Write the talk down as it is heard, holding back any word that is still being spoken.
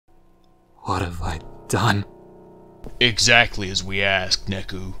What have I done? Exactly as we asked,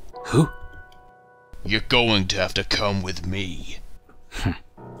 Neku. Who? You're going to have to come with me.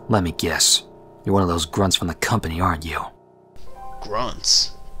 Let me guess. You're one of those grunts from the company, aren't you?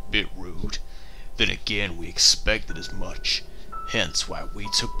 Grunts? Bit rude. Then again, we expected as much. Hence why we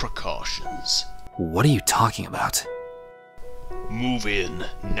took precautions. What are you talking about? Move in,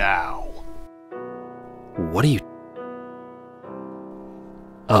 now. What are you...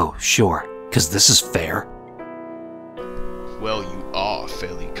 Oh, sure. 'Cause this is fair. Well, you are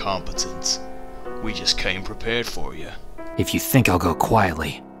fairly competent. We just came prepared for you. If you think I'll go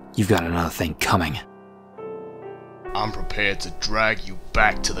quietly, you've got another thing coming. I'm prepared to drag you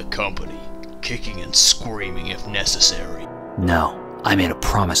back to the company, kicking and screaming if necessary. No, I made a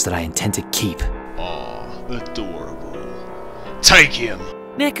promise that I intend to keep. Aw, adorable. Take him!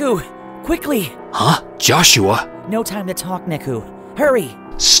 Neku! Quickly! Huh? Joshua? No time to talk, Neku. Hurry!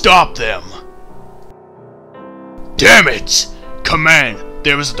 Stop them! Damn it! Command,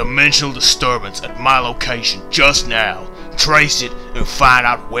 there is a dimensional disturbance at my location just now. Trace it and find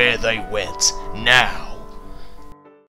out where they went. Now.